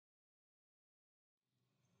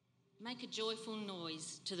Make a joyful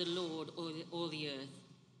noise to the Lord, all the earth.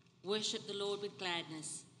 Worship the Lord with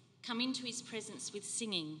gladness. Come into his presence with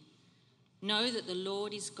singing. Know that the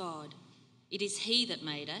Lord is God. It is he that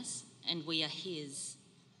made us, and we are his.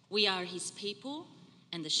 We are his people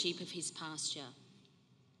and the sheep of his pasture.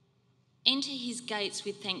 Enter his gates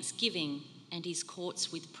with thanksgiving and his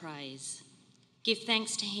courts with praise. Give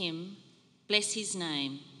thanks to him, bless his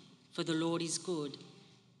name, for the Lord is good.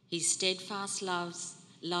 His steadfast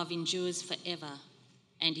love endures forever,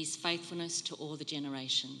 and his faithfulness to all the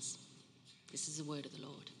generations. This is the word of the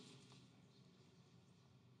Lord.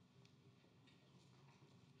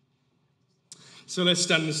 So let's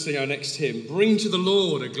stand and sing our next hymn. Bring to the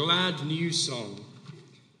Lord a glad new song.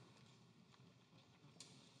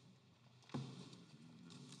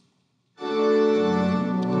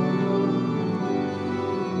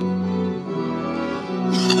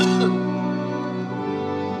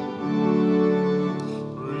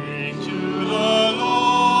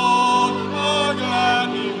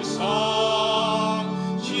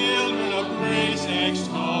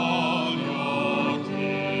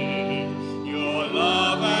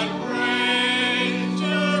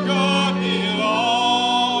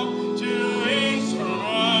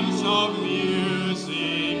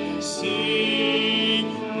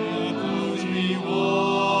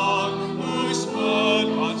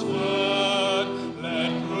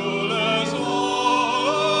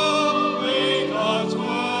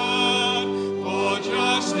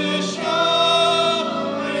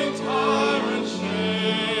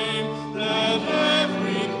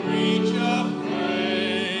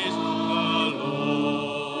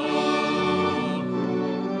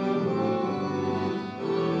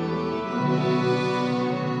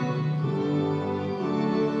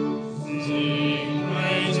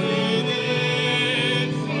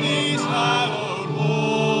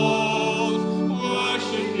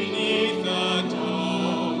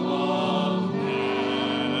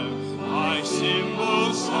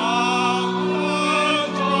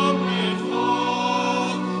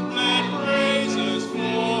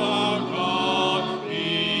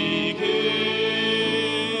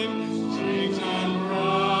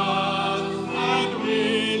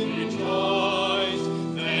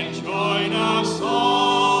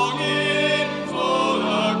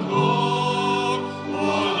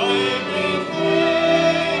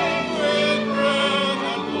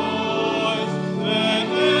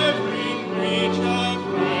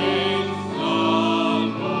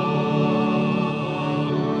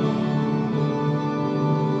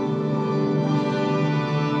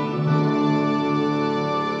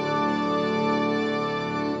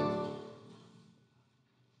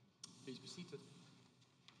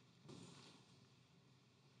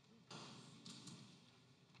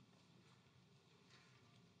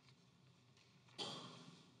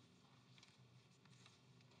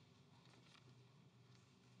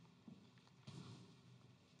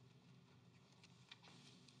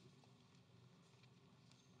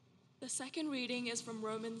 The second reading is from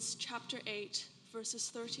Romans chapter 8, verses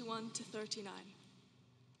 31 to 39.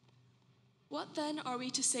 What then are we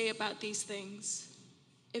to say about these things?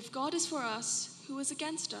 If God is for us, who is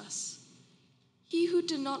against us? He who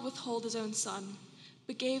did not withhold his own son,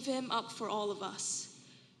 but gave him up for all of us,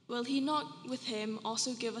 will he not with him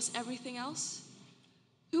also give us everything else?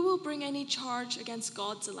 Who will bring any charge against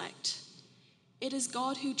God's elect? It is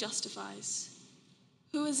God who justifies.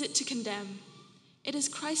 Who is it to condemn? It is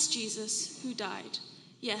Christ Jesus who died,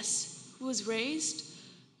 yes, who was raised,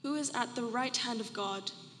 who is at the right hand of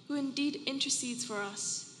God, who indeed intercedes for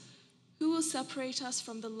us. Who will separate us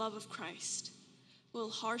from the love of Christ?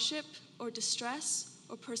 Will hardship or distress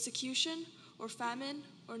or persecution or famine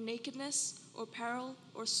or nakedness or peril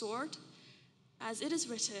or sword? As it is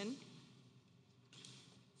written,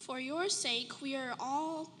 "For your sake we are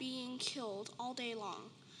all being killed all day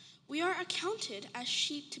long. We are accounted as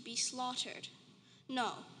sheep to be slaughtered.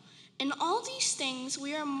 No, in all these things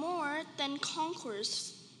we are more than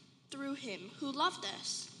conquerors through him who loved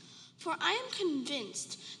us. For I am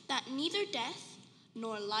convinced that neither death,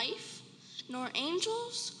 nor life, nor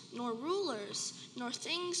angels, nor rulers, nor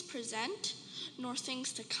things present, nor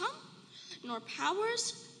things to come, nor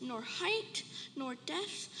powers, nor height, nor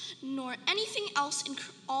depth, nor anything else in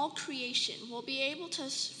all creation will be able to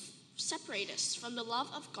separate us from the love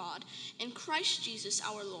of God in Christ Jesus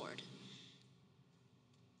our Lord."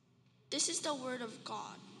 This is the word of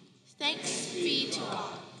God. Thanks be to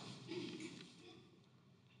God.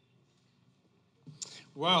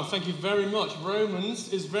 Wow, thank you very much.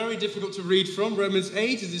 Romans is very difficult to read from. Romans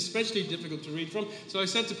 8 is especially difficult to read from. So I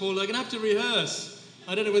said to Paul, I'm going to have to rehearse.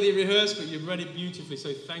 I don't know whether you rehearsed, but you've read it beautifully.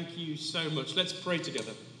 So thank you so much. Let's pray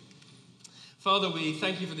together. Father, we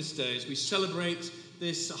thank you for this day as we celebrate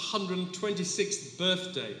this 126th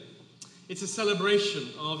birthday. It's a celebration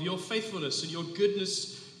of your faithfulness and your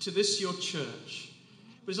goodness to this, your church.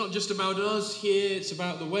 But it's not just about us here, it's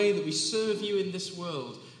about the way that we serve you in this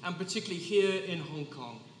world, and particularly here in Hong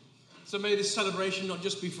Kong. So may this celebration not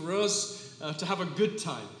just be for us to have a good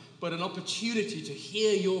time, but an opportunity to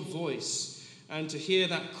hear your voice and to hear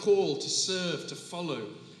that call to serve, to follow,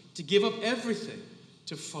 to give up everything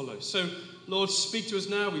to follow. So, Lord, speak to us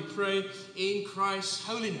now, we pray, in Christ's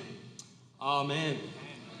holy name. Amen.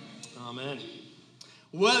 Amen.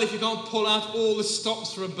 Well, if you can't pull out all the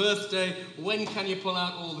stops for a birthday, when can you pull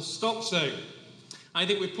out all the stops, though? I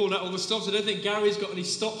think we've pulled out all the stops. I don't think Gary's got any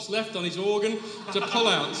stops left on his organ to pull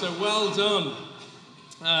out, so well done.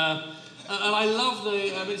 And I love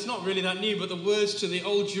it's not really that new, but the words to the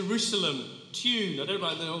Old Jerusalem tune. I don't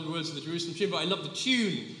like the old words of the Jerusalem tune, but I love the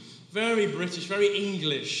tune. Very British, very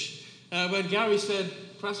English. When Gary said,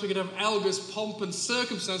 perhaps we could have Elgar's pomp and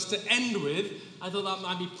circumstance to end with, I thought that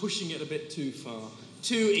might be pushing it a bit too far.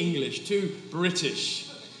 Too English, too British.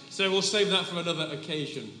 So we'll save that for another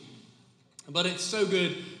occasion. But it's so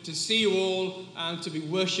good to see you all and to be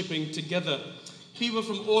worshipping together. People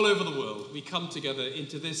from all over the world, we come together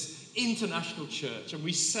into this international church and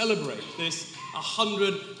we celebrate this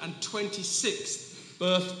 126th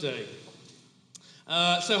birthday.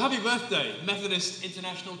 So happy birthday, Methodist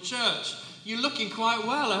International Church. You're looking quite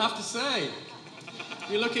well, I have to say.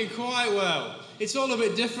 You're looking quite well. It's all a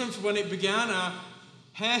bit different from when it began. Our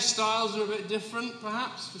hairstyles are a bit different,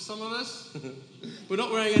 perhaps, for some of us. We're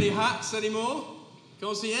not wearing any hats anymore.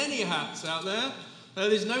 Can't see any hats out there.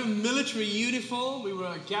 There's no military uniform. We were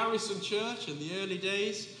a garrison church in the early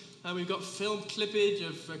days. We've got film clippage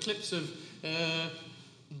of clips of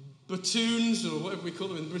platoons, or whatever we call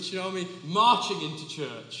them in the British Army, marching into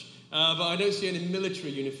church. But I don't see any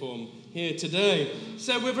military uniform here today.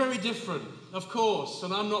 So we're very different, of course.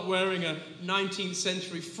 And I'm not wearing a 19th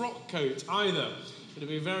century frock coat either. It would have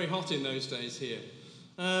been very hot in those days here.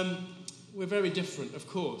 We're very different, of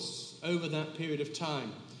course, over that period of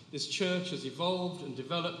time. This church has evolved and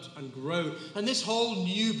developed and grown. And this whole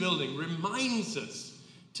new building reminds us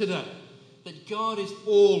today that God is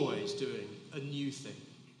always doing a new thing.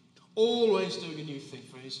 Always doing a new thing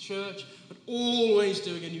for his church, but always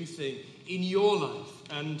doing a new thing in your life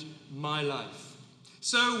and my life.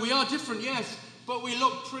 So we are different, yes, but we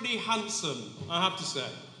look pretty handsome, I have to say.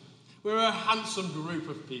 We're a handsome group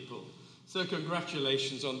of people. So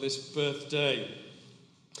congratulations on this birthday.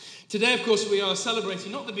 Today, of course, we are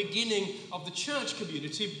celebrating not the beginning of the church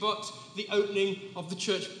community, but the opening of the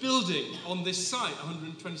church building on this site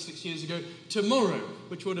 126 years ago tomorrow,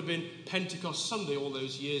 which would have been Pentecost Sunday all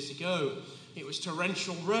those years ago. It was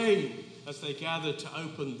torrential rain as they gathered to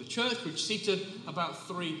open the church, which seated about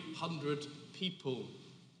 300 people.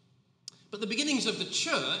 But the beginnings of the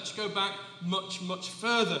church go back much, much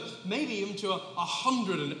further, maybe even to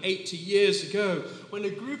 180 years ago, when a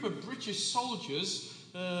group of British soldiers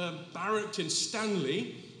barracked in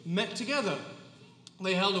Stanley, met together.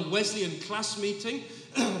 They held a Wesleyan class meeting.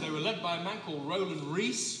 They were led by a man called Roland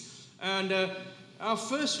Rees. And our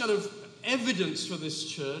first kind of evidence for this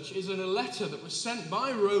church is in a letter that was sent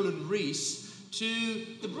by Roland Rees to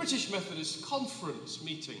the British Methodist Conference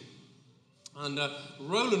meeting. And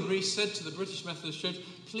Roland Rees said to the British Methodist Church,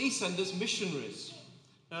 please send us missionaries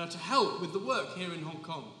to help with the work here in Hong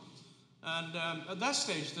Kong. And at that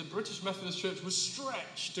stage, the British Methodist Church was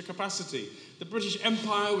stretched to capacity. The British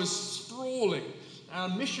Empire was sprawling.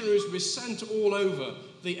 And missionaries were sent all over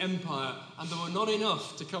the empire, and there were not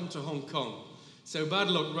enough to come to Hong Kong. So bad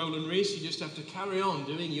luck, Roland Rees, you just have to carry on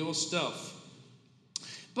doing your stuff.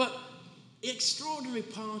 But the extraordinary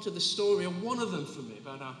part of the story, and one of them for me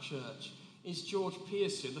about our church, is George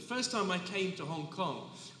Piercy. And the first time I came to Hong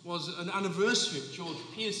Kong was an anniversary of George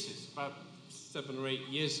Piercy's, about 7 or 8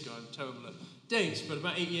 years ago. I'm terrible at dates, but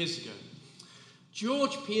about 8 years ago.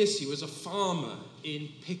 George Piercy was a farmer in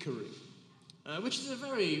Pickering, which is a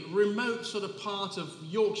very remote sort of part of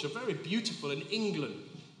Yorkshire, very beautiful in England.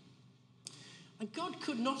 And God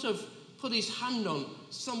could not have put his hand on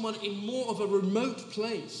someone in more of a remote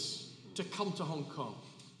place to come to Hong Kong.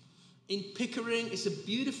 In Pickering, it's a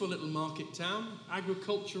beautiful little market town,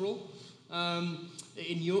 agricultural,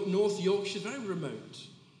 in North Yorkshire, very remote.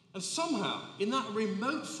 And somehow, in that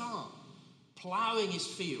remote farm, ploughing his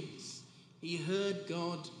fields, he heard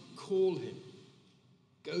God call him,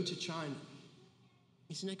 go to China.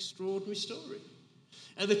 It's an extraordinary story.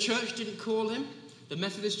 And the church didn't call him, the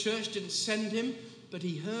Methodist Church didn't send him, but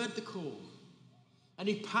he heard the call. And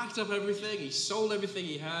he packed up everything, he sold everything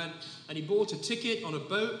he had, and he bought a ticket on a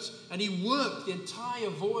boat, and he worked the entire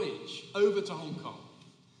voyage over to Hong Kong.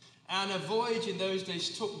 And a voyage in those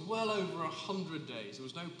days took well over 100 days. There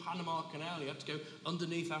was no Panama Canal. You had to go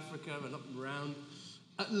underneath Africa and up and around.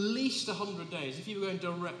 At least 100 days if you were going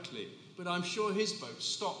directly. But I'm sure his boat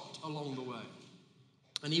stopped along the way.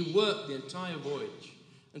 And he worked the entire voyage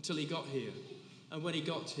until he got here. And when he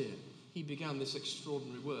got here, he began this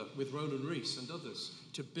extraordinary work with Roland Rees and others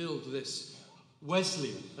to build this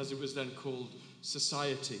Wesleyan, as it was then called,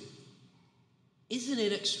 society. Isn't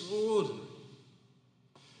it extraordinary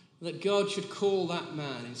that God should call that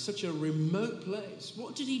man in such a remote place?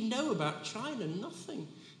 What did he know about China? Nothing,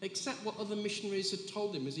 except what other missionaries had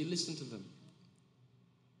told him as he listened to them.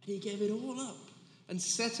 And he gave it all up and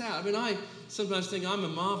set out. I mean, I sometimes think I'm a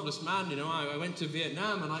marvellous man. You know, I went to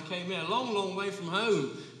Vietnam and I came here a long, long way from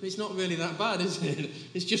home. It's not really that bad, is it?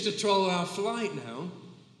 It's just a 12-hour flight now.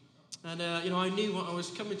 And, I knew what I was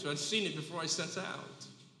coming to. I'd seen it before I set out.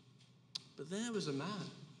 But there was a man,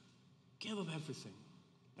 gave up everything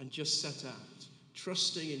and just set out,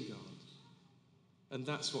 trusting in God. And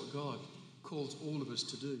that's what God calls all of us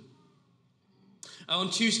to do. On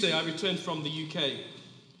Tuesday, I returned from the UK.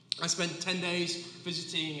 I spent 10 days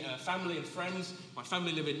visiting family and friends. My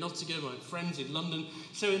family live in Nottingham, my friends in London.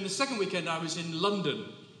 So in the second weekend, I was in London.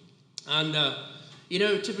 And,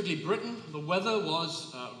 typically Britain, the weather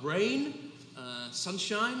was rain,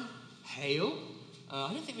 sunshine, hail.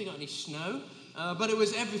 I don't think we got any snow, but it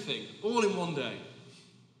was everything, all in one day.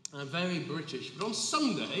 Very British. But on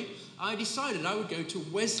Sunday, I decided I would go to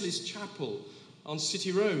Wesley's Chapel on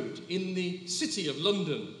City Road in the city of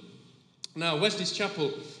London. Now, Wesley's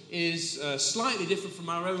Chapel is slightly different from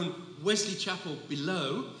our own Wesley Chapel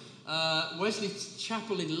below. Wesley's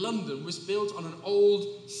Chapel in London was built on an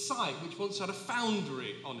old site which once had a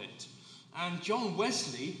foundry on it. And John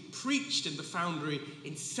Wesley preached in the foundry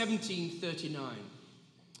in 1739.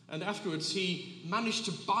 And afterwards he managed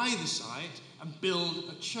to buy the site and build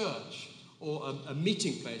a church, or a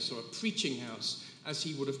meeting place, or a preaching house, as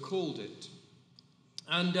he would have called it.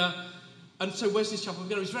 And so Wesley's Chapel,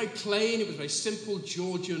 it was very plain, it was a very simple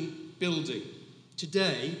Georgian building.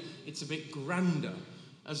 Today, it's a bit grander.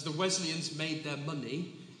 As the Wesleyans made their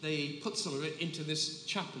money, they put some of it into this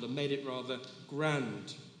chapel and made it rather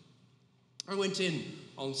grand. I went in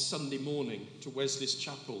on Sunday morning to Wesley's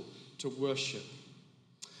Chapel to worship.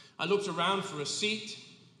 I looked around for a seat.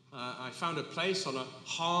 I found a place on a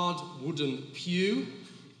hard wooden pew.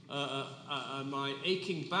 My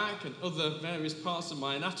aching back and other various parts of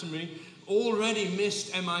my anatomy already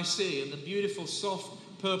missed MIC and the beautiful soft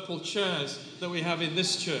purple chairs that we have in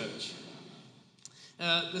this church.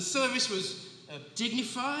 The service was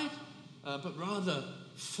dignified, but rather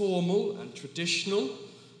formal and traditional.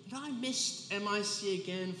 And I missed MIC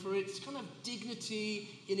again for its kind of dignity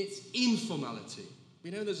in its informality.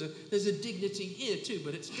 There's a dignity here too,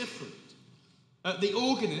 but it's different. The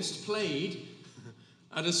organist played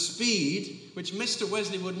at a speed which Mr.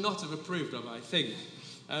 Wesley would not have approved of, I think,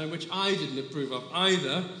 and which I didn't approve of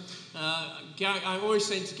either. I'm always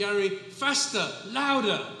saying to Gary, faster,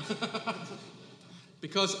 louder,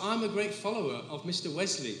 because I'm a great follower of Mr.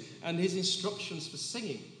 Wesley and his instructions for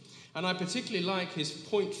singing. And I particularly like his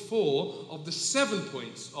point 4 of the 7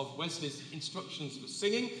 points of Wesley's instructions for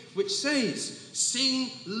singing, which says, sing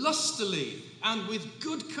lustily and with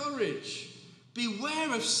good courage.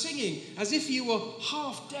 Beware of singing as if you were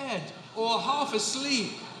half dead or half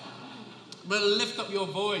asleep. But lift up your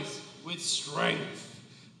voice with strength.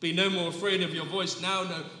 Be no more afraid of your voice now,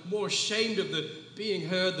 no more ashamed of the being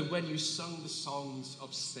heard than when you sung the songs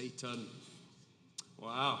of Satan.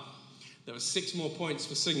 Wow. There were 6 more points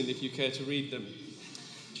for singing if you care to read them.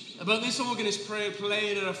 But this organist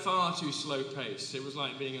played at a far too slow pace. It was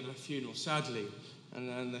like being at a funeral, sadly.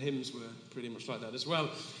 And the hymns were pretty much like that as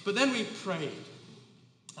well. But then we prayed.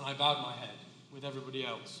 And I bowed my head with everybody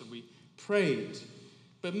else. And we prayed.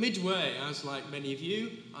 But midway, as like many of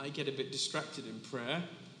you, I get a bit distracted in prayer.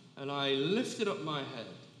 And I lifted up my head.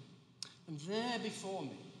 And there before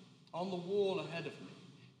me, on the wall ahead of me,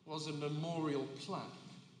 was a memorial plaque.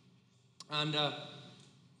 And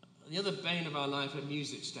the other bane of our life are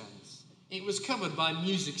music stands. It was covered by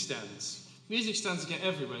music stands. Music stands get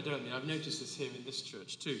everywhere, don't they? I've noticed this here in this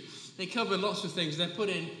church too. They cover lots of things. They're put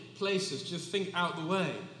in places, just think out the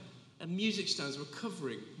way. And music stands were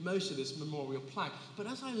covering most of this memorial plaque. But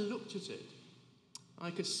as I looked at it,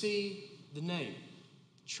 I could see the name,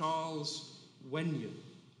 Charles Wenyon.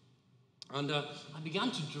 And I began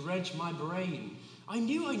to dredge my brain. I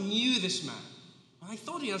knew this man. I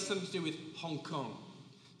thought he had something to do with Hong Kong.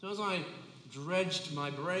 So as I dredged my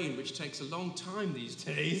brain, which takes a long time these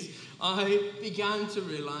days, I began to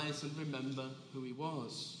realize and remember who he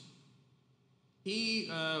was. He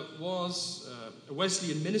was a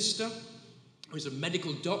Wesleyan minister. He was a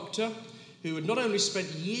medical doctor who had not only spent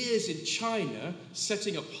years in China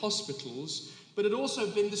setting up hospitals, but had also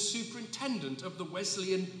been the superintendent of the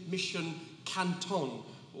Wesleyan Mission Canton,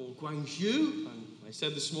 or Guangzhou. And I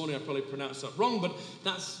said this morning, I probably pronounced that wrong, but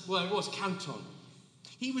that's where it was, Canton.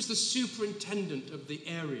 He was the superintendent of the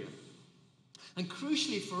area. And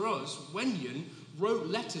crucially for us, Wenyan wrote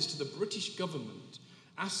letters to the British government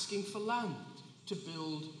asking for land to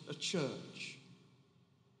build a church.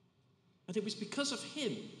 And it was because of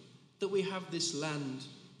him that we have this land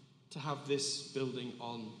to have this building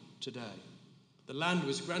on today. The land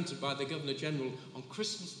was granted by the Governor-General on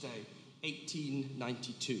Christmas Day,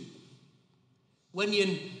 1892.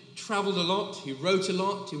 Wenyan travelled a lot, he wrote a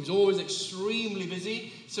lot, he was always extremely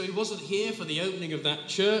busy, so he wasn't here for the opening of that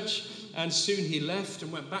church, and soon he left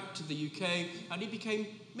and went back to the UK, and he became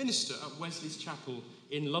minister at Wesley's Chapel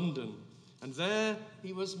in London. And there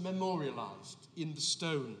he was memorialised in the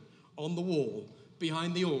stone on the wall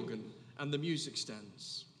behind the organ and the music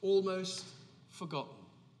stands, almost forgotten.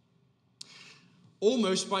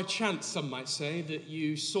 Almost by chance, some might say, that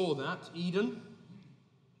you saw that, Eden.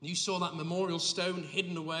 You saw that memorial stone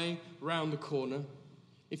hidden away round the corner.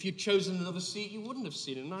 If you'd chosen another seat, you wouldn't have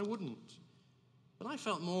seen it, and I wouldn't. But I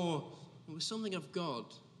felt more it was something of God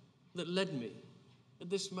that led me at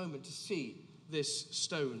this moment to see this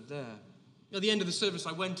stone there. At the end of the service,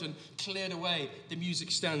 I went and cleared away the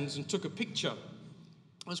music stands and took a picture.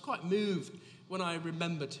 I was quite moved when I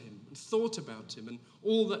remembered him and thought about him and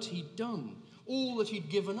all that he'd done, all that he'd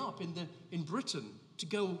given up in Britain to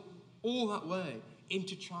go all that way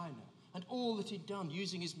into China, and all that he'd done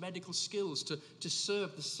using his medical skills to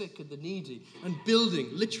serve the sick and the needy, and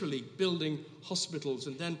literally building hospitals,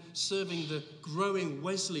 and then serving the growing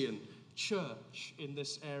Wesleyan church in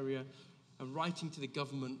this area, and writing to the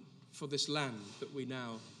government for this land that we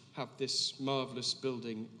now have this marvellous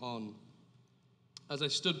building on. As I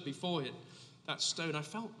stood before it, that stone, I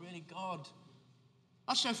felt really God.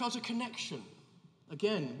 Actually, I felt a connection,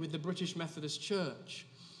 again, with the British Methodist Church.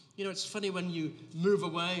 You know, it's funny when you move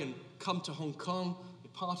away and come to Hong Kong,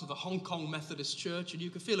 you're part of the Hong Kong Methodist Church, and you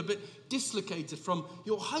can feel a bit dislocated from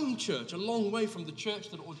your home church, a long way from the church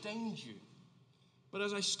that ordained you. But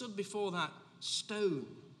as I stood before that stone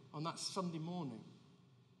on that Sunday morning,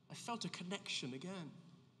 I felt a connection again.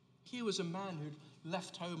 Here was a man who'd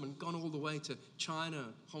left home and gone all the way to China,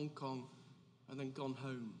 Hong Kong, and then gone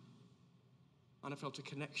home. And I felt a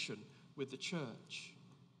connection with the church.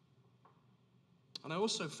 And I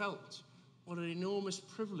also felt what an enormous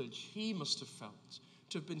privilege he must have felt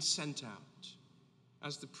to have been sent out,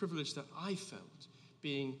 as the privilege that I felt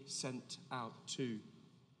being sent out too.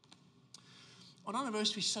 On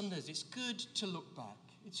anniversary Sundays, it's good to look back.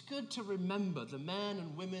 It's good to remember the men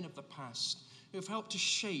and women of the past who have helped to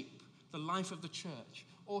shape the life of the church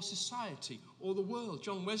or society or the world.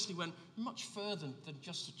 John Wesley went much further than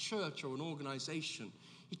just a church or an organisation.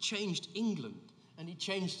 He changed England, and he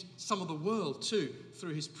changed some of the world too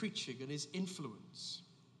through his preaching and his influence.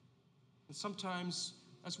 And sometimes,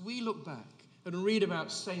 as we look back and read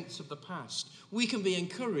about saints of the past, we can be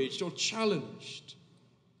encouraged or challenged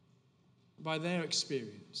by their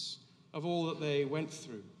experience of all that they went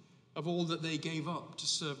through, of all that they gave up to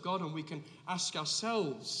serve God. And we can ask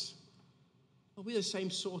ourselves, are we the same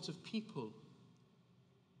sort of people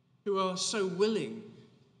who are so willing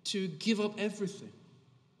to give up everything,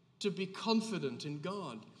 to be confident in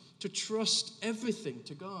God, to trust everything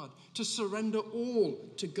to God, to surrender all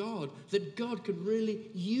to God, that God can really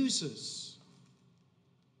use us?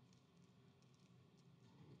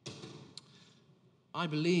 I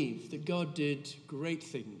believe that God did great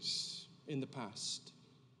things in the past,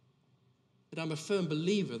 but I'm a firm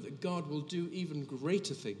believer that God will do even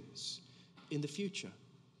greater things in the future.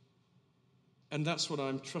 And that's what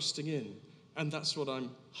I'm trusting in, and that's what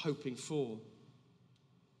I'm hoping for.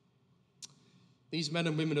 These men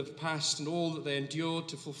and women of the past and all that they endured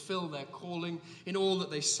to fulfill their calling, in all that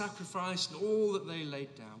they sacrificed and all that they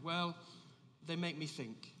laid down, well, they make me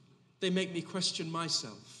think. They make me question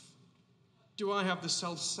myself. Do I have the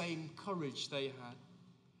self-same courage they had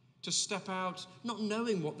to step out not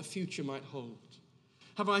knowing what the future might hold?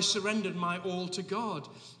 Have I surrendered my all to God?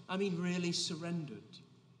 I mean, really surrendered.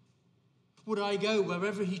 Would I go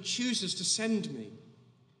wherever he chooses to send me?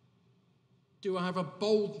 Do I have a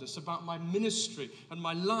boldness about my ministry and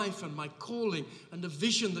my life and my calling and the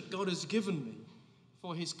vision that God has given me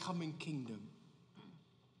for his coming kingdom?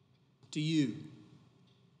 Do you?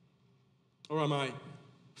 Or am I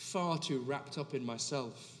far too wrapped up in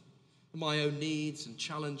myself, my own needs and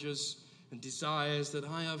challenges and desires, that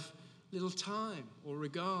I have little time or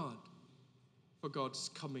regard for God's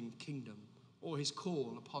coming kingdom or his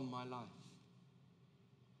call upon my life.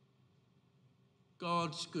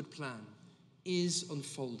 God's good plan is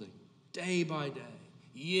unfolding day by day,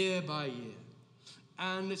 year by year,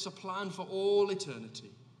 and it's a plan for all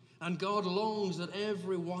eternity. And God longs that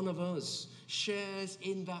every one of us shares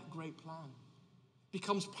in that great plan,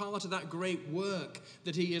 becomes part of that great work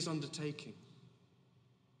that he is undertaking.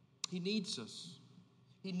 He needs us.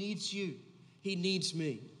 He needs you. He needs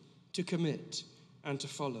me to commit and to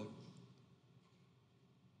follow.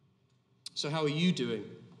 So how are you doing?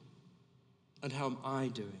 And how am I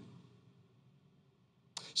doing?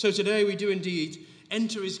 So today we do indeed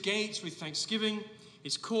enter his gates with thanksgiving,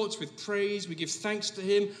 his courts with praise. We give thanks to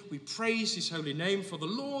him. We praise his holy name, for the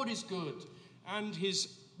Lord is good, and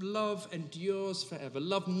his love endures forever.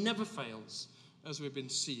 Love never fails, as we've been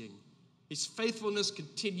seeing. His faithfulness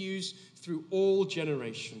continues through all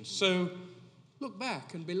generations. So look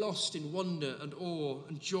back and be lost in wonder and awe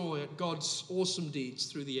and joy at God's awesome deeds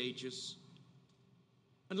through the ages.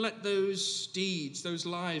 And let those deeds, those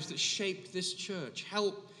lives that shaped this church,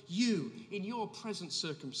 help you in your present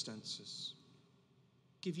circumstances.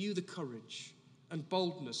 Give you the courage and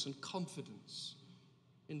boldness and confidence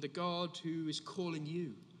in the God who is calling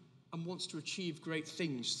you and wants to achieve great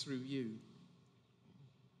things through you.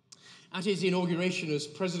 At his inauguration as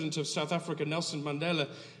President of South Africa, Nelson Mandela,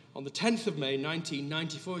 on the 10th of May,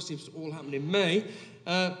 1994, it seems to all happen in May,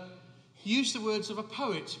 used the words of a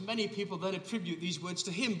poet. Many people then attribute these words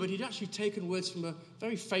to him, but he'd actually taken words from a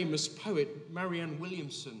very famous poet, Marianne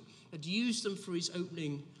Williamson, had used them for his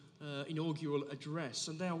opening inaugural address.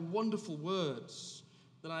 And they are wonderful words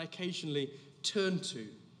that I occasionally turn to.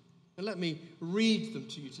 And let me read them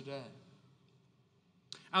to you today.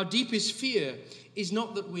 Our deepest fear is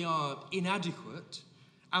not that we are inadequate.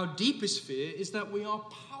 Our deepest fear is that we are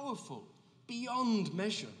powerful beyond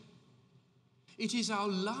measure. It is our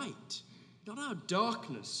light, not our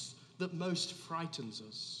darkness, that most frightens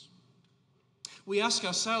us. We ask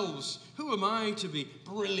ourselves, who am I to be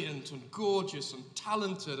brilliant and gorgeous and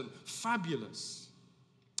talented and fabulous?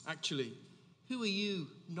 Actually, who are you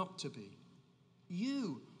not to be?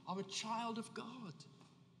 You are a child of God.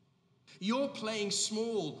 Your playing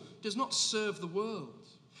small does not serve the world.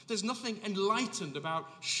 There's nothing enlightened about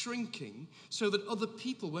shrinking so that other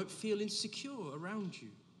people won't feel insecure around you.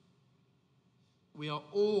 We are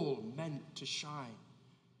all meant to shine,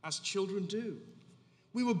 as children do.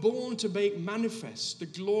 We were born to make manifest the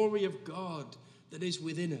glory of God that is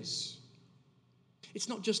within us. It's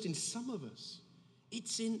not just in some of us,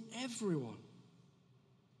 it's in everyone.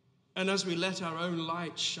 And as we let our own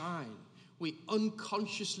light shine, we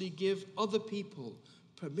unconsciously give other people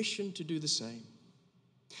permission to do the same.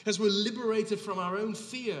 As we're liberated from our own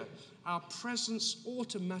fear, our presence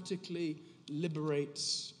automatically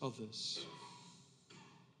liberates others.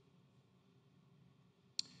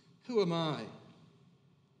 Who am I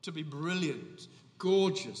to be brilliant,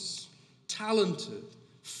 gorgeous, talented,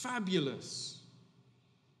 fabulous?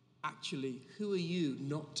 Actually, who are you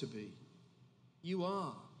not to be? You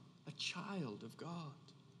are a child of God.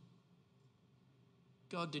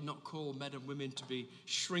 God did not call men and women to be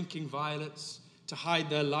shrinking violets, to hide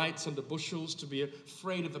their lights under bushels, to be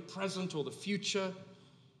afraid of the present or the future.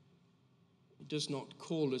 He does not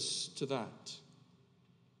call us to that.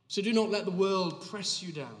 So do not let the world press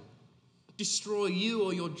you down, destroy you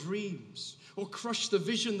or your dreams, or crush the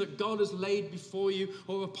vision that God has laid before you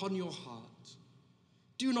or upon your heart.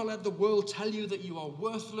 Do not let the world tell you that you are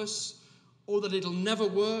worthless or that it'll never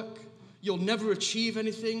work. You'll never achieve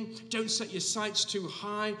anything. Don't set your sights too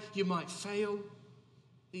high. You might fail.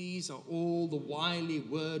 These are all the wily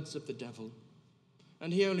words of the devil.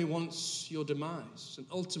 And he only wants your demise and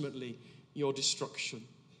ultimately your destruction.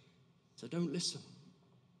 So don't listen.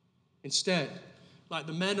 Instead, like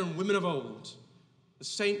the men and women of old, the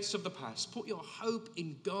saints of the past, put your hope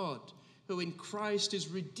in God, who in Christ is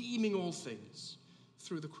redeeming all things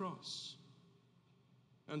through the cross,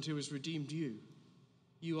 and who has redeemed you.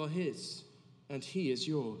 You are his, and he is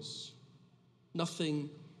yours. Nothing,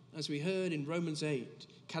 as we heard in Romans 8,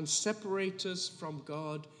 can separate us from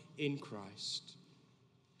God in Christ.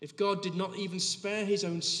 If God did not even spare his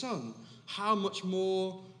own son, how much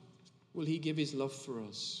more will he give his love for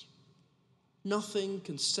us? Nothing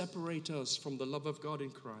can separate us from the love of God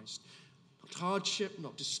in Christ. Not hardship,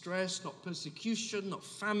 not distress, not persecution, not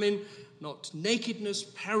famine, not nakedness,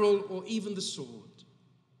 peril, or even the sword.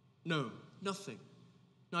 No, nothing.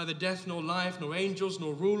 Neither death nor life, nor angels,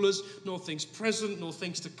 nor rulers, nor things present, nor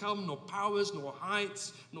things to come, nor powers, nor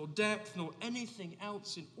heights, nor depth, nor anything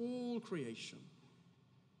else in all creation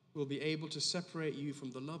will be able to separate you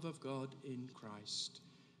from the love of God in Christ.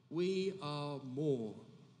 We are more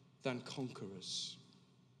than conquerors.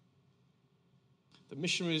 The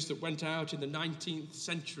missionaries that went out in the 19th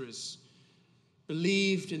centuries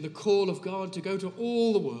believed in the call of God to go to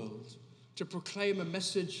all the world, to proclaim a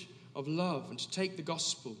message of love and to take the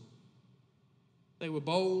gospel. They were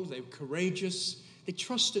bold, they were courageous, they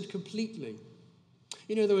trusted completely.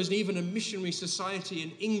 You know, there was even a missionary society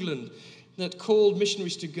in England that called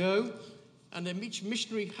missionaries to go, and each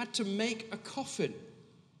missionary had to make a coffin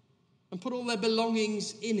and put all their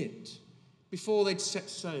belongings in it before they'd set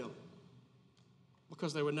sail,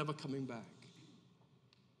 because they were never coming back.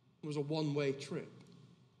 It was a one-way trip,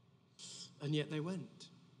 and yet they went.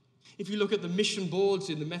 If you look at the mission boards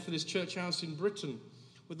in the Methodist Church House in Britain,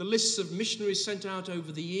 with the lists of missionaries sent out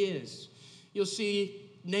over the years, you'll see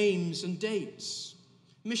names and dates.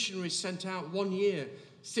 Missionaries sent out 1 year,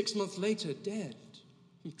 6 months later, dead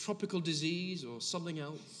from tropical disease or something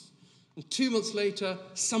else. And 2 months later,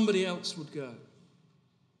 somebody else would go.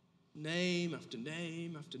 Name after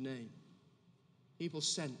name after name. People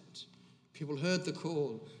sent. People heard the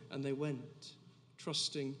call and they went,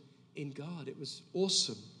 trusting in God. It was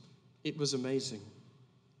awesome. It was amazing.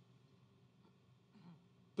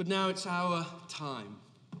 But now it's our time.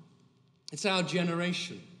 It's our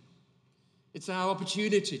generation. It's our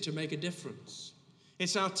opportunity to make a difference.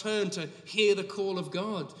 It's our turn to hear the call of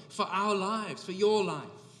God for our lives, for your life.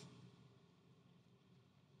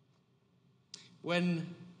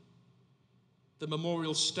 When the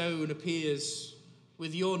memorial stone appears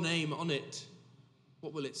with your name on it,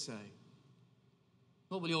 what will it say?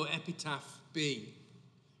 What will your epitaph be?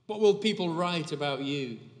 What will people write about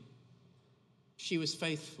you? She was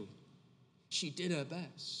faithful. She did her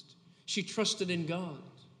best. She trusted in God.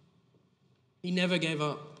 He never gave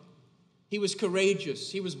up. He was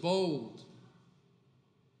courageous. He was bold.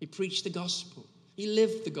 He preached the gospel. He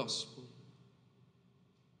lived the gospel.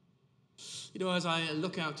 You know, as I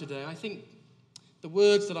look out today, I think the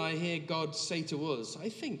words that I hear God say to us, I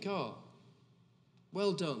think are,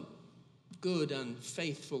 well done, good and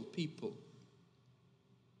faithful people.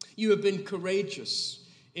 You have been courageous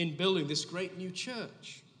in building this great new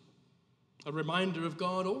church. A reminder of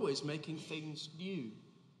God always making things new.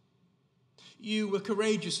 You were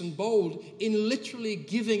courageous and bold in literally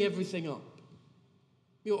giving everything up.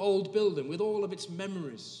 Your old building with all of its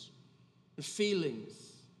memories and feelings.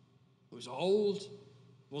 It was old,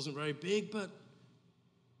 wasn't very big, but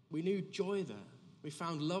we knew joy there. We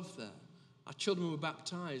found love there. Our children were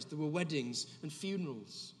baptized. There were weddings and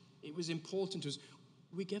funerals. It was important to us.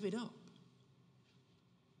 We gave it up.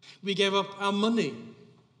 We gave up our money,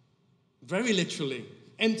 very literally,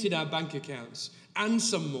 emptied our bank accounts and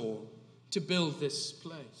some more to build this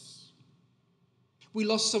place. We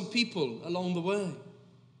lost some people along the way.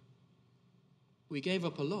 We gave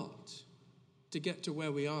up a lot to get to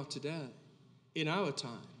where we are today, in our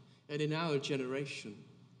time and in our generation.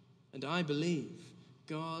 And I believe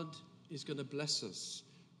God is going to bless us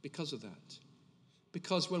because of that.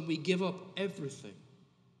 Because when we give up everything,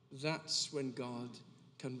 that's when God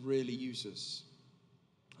can really use us.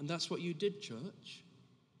 And that's what you did, church.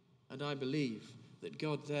 And I believe that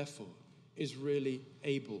God, therefore, is really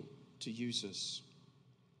able to use us.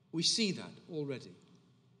 We see that already.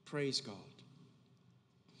 Praise God.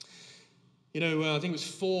 You know, I think it was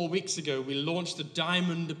 4 weeks ago, we launched the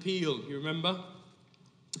Diamond Appeal. You remember?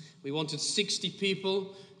 We wanted 60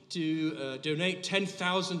 people to donate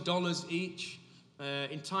 $10,000 each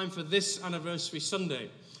in time for this anniversary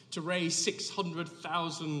Sunday to raise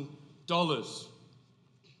 $600,000.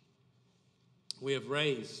 We have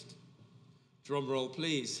raised, drum roll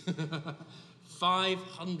please,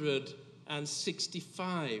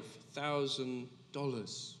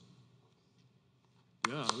 $565,000.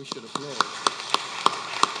 Yeah, we should applaud.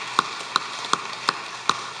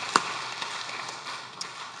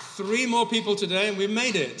 Three more people today and we've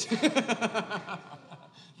made it.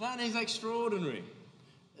 That is extraordinary.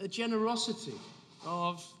 The generosity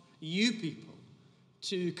of you people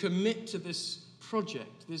to commit to this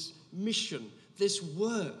project, this mission, this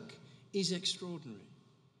work is extraordinary.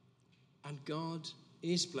 And God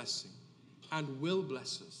is blessing and will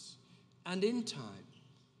bless us. And in time,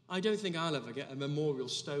 I don't think I'll ever get a memorial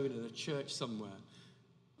stone in a church somewhere.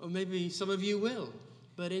 Or maybe some of you will.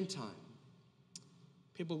 But in time,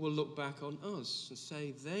 people will look back on us and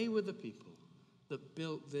say they were the people that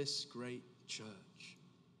built this great church.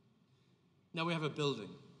 Now we have a building.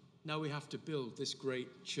 Now we have to build this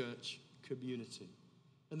great church community.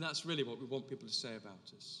 And that's really what we want people to say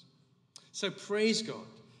about us. So praise God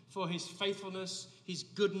for his faithfulness, his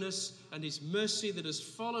goodness, and his mercy that has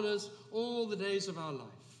followed us all the days of our life.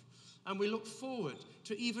 And we look forward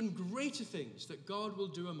to even greater things that God will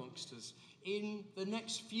do amongst us in the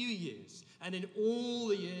next few years and in all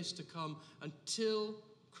the years to come until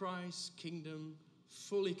Christ's kingdom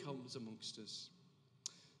fully comes amongst us.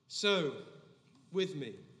 So, with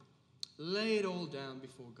me, lay it all down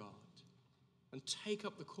before God and take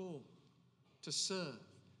up the call to serve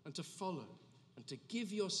and to follow and to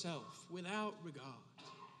give yourself without regard,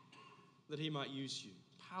 that he might use you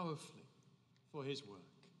powerfully for his work.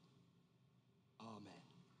 Amen.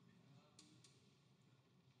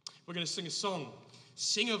 We're going to sing a song.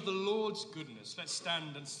 Sing of the Lord's goodness. Let's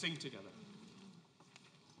stand and sing together.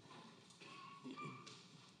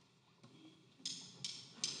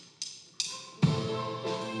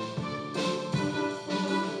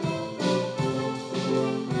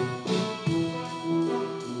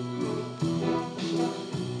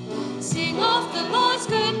 Sing of the Lord's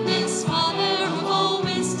goodness, Father of all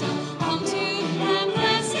wisdom. Come to him and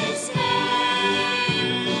bless his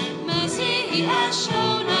name. Mercy he has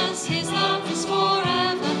shown us, his love is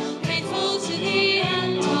forever, faithful to the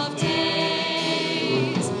end of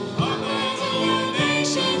days. All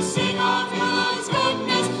nations sing of your Lord's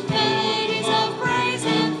goodness, melodies of praise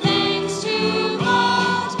and thanks to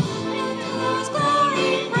God. In the Lord's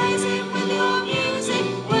glory, praise him with your music,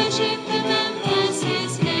 worship him and bless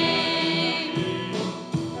his name.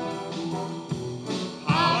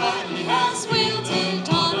 Power he has wielded,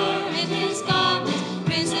 honor in his garment,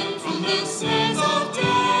 risen from the snares of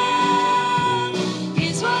death.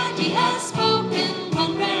 His word he has spoken,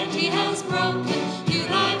 one bread he has broken, new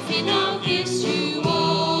life he now gives to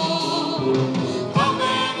all. Come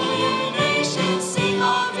then, all you nations, sing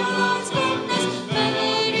of your Lord's goodness,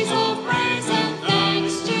 melodies of praise and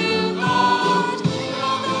thanks to God.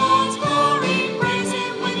 From the Lord's glory, praise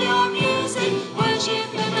him with your music, worship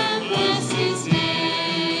him and bless his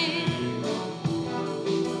name.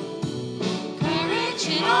 Courage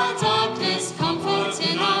in our darkness, comfort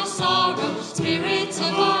in our sorrow, Spirit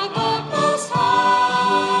of our God most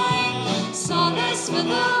high. Solace for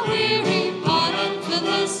the weary, pardon for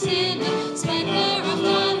the sinner, splendor of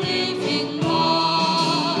the living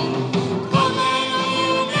God. Come then, all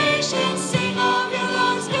you nations, sing of your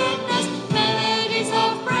Lord's goodness, melodies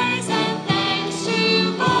of praise and thanks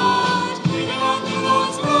to God. Bring on the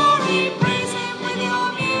Lord's glory, praise him with your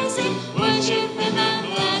music, worship him and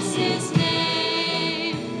bless his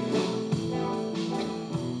name.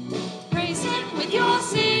 Praise him with your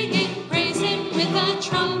singing, praise him with the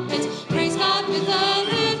trumpet, praise God with the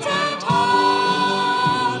lute and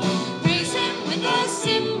harp. Praise him with the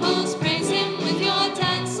cymbals, praise him with your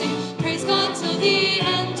dancing, praise God till the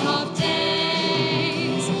end of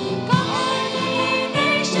days. Come on, ye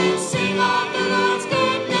nations, sing of the Lord's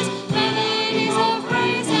goodness, melodies of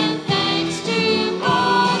praise and thanks to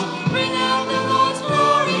God. Bring out the Lord's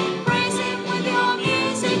glory, praise him with your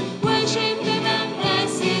music, worship him and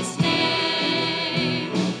bless his name.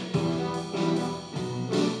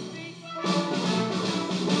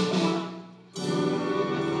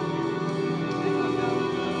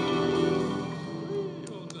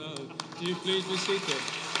 Well done. Do you please be seated?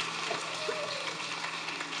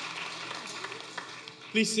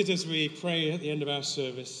 Please sit as we pray at the end of our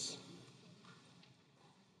service.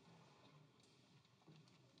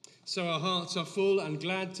 So our hearts are full and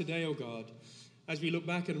glad today, O God, as we look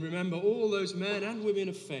back and remember all those men and women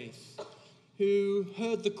of faith who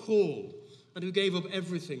heard the call and who gave up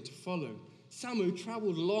everything to follow. Some who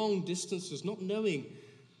travelled long distances not knowing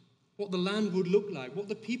what the land would look like, what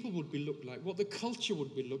the people would look like, what the culture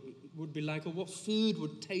would be like, or what food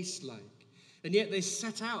would taste like. And yet they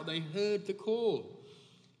set out, they heard the call.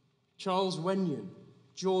 Charles Wenyon,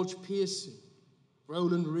 George Pearson,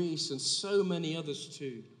 Roland Rees, and so many others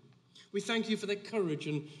too. We thank you for their courage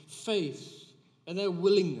and faith and their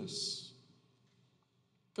willingness.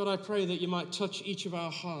 God, I pray that you might touch each of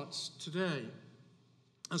our hearts today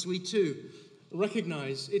as we too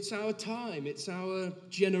recognize it's our time, it's our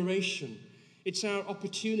generation, it's our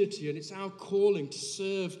opportunity, and it's our calling to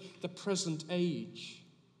serve the present age.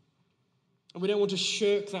 And we don't want to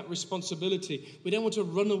shirk that responsibility. We don't want to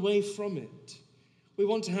run away from it. We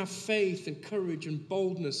want to have faith and courage and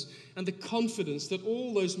boldness and the confidence that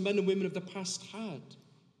all those men and women of the past had.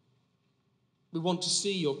 We want to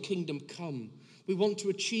see your kingdom come. We want to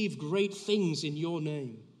achieve great things in your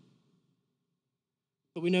name.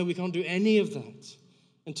 But we know we can't do any of that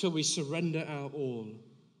until we surrender our all.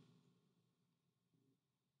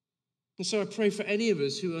 And so I pray for any of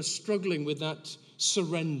us who are struggling with that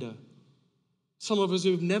surrender. Some of us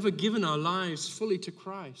who've never given our lives fully to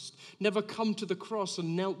Christ, never come to the cross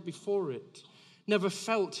and knelt before it, never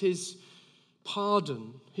felt his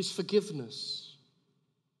pardon, his forgiveness,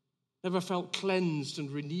 never felt cleansed and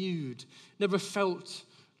renewed, never felt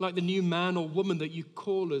like the new man or woman that you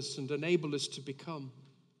call us and enable us to become.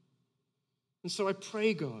 And so I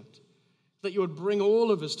pray, God, that you would bring all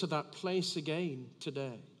of us to that place again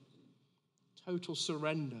today. Total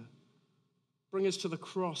surrender. Bring us to the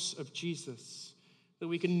cross of Jesus, that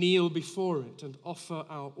we can kneel before it and offer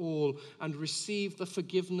our all and receive the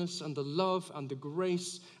forgiveness and the love and the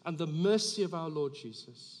grace and the mercy of our Lord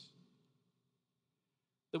Jesus.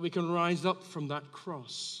 That we can rise up from that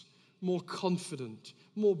cross more confident,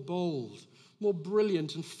 more bold, more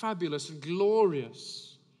brilliant and fabulous and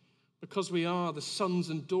glorious, because we are the sons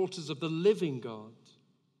and daughters of the living God.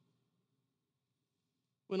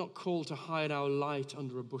 We're not called to hide our light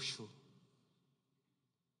under a bushel.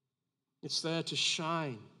 It's there to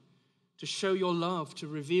shine, to show your love, to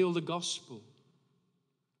reveal the gospel,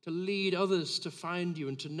 to lead others to find you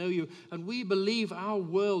and to know you. And we believe our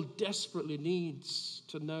world desperately needs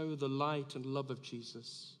to know the light and love of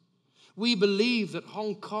Jesus. We believe that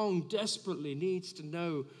Hong Kong desperately needs to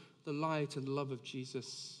know the light and love of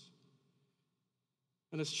Jesus.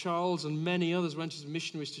 And as Charles and many others went as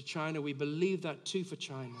missionaries to China, we believe that too for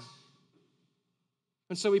China.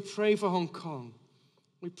 And so we pray for Hong Kong.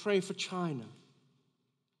 We pray for China.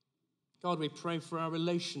 God, we pray for our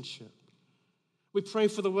relationship. We pray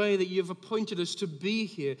for the way that you've appointed us to be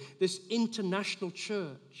here, this international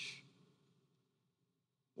church.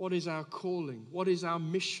 What is our calling? What is our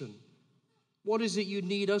mission? What is it you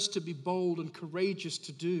need us to be bold and courageous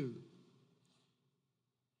to do?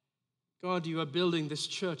 God, you are building this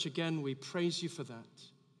church again. We praise you for that.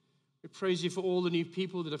 We praise you for all the new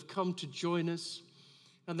people that have come to join us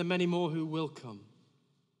and the many more who will come.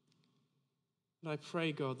 And I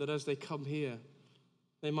pray, God, that as they come here,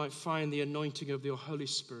 they might find the anointing of your Holy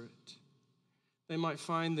Spirit. They might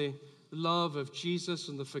find the love of Jesus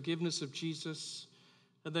and the forgiveness of Jesus.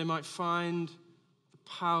 And they might find the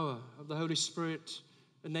power of the Holy Spirit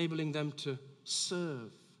enabling them to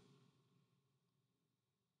serve.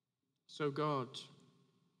 So God,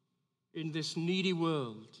 in this needy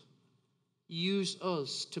world, use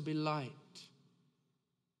us to be light.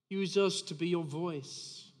 Use us to be your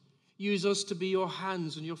voice. Use us to be your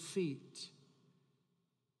hands and your feet.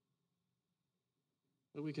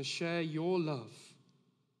 That we can share your love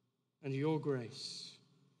and your grace.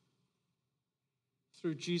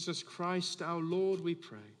 Through Jesus Christ our Lord we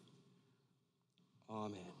pray.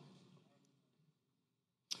 Amen.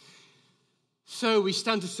 So we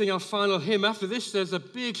stand to sing our final hymn. After this, there's a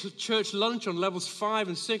big church lunch on levels 5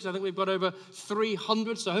 and 6. I think we've got over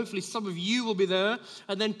 300, so hopefully some of you will be there.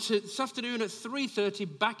 And then this afternoon at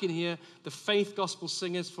 3:30, back in here, the Faith Gospel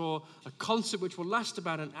Singers for a concert which will last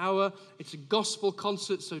about an hour. It's a gospel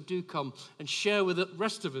concert, so do come and share with the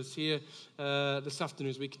rest of us here this afternoon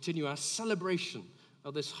as we continue our celebration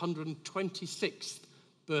of this 126th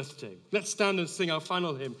birthday. Let's stand and sing our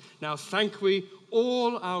final hymn. Now thank we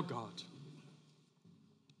all our God.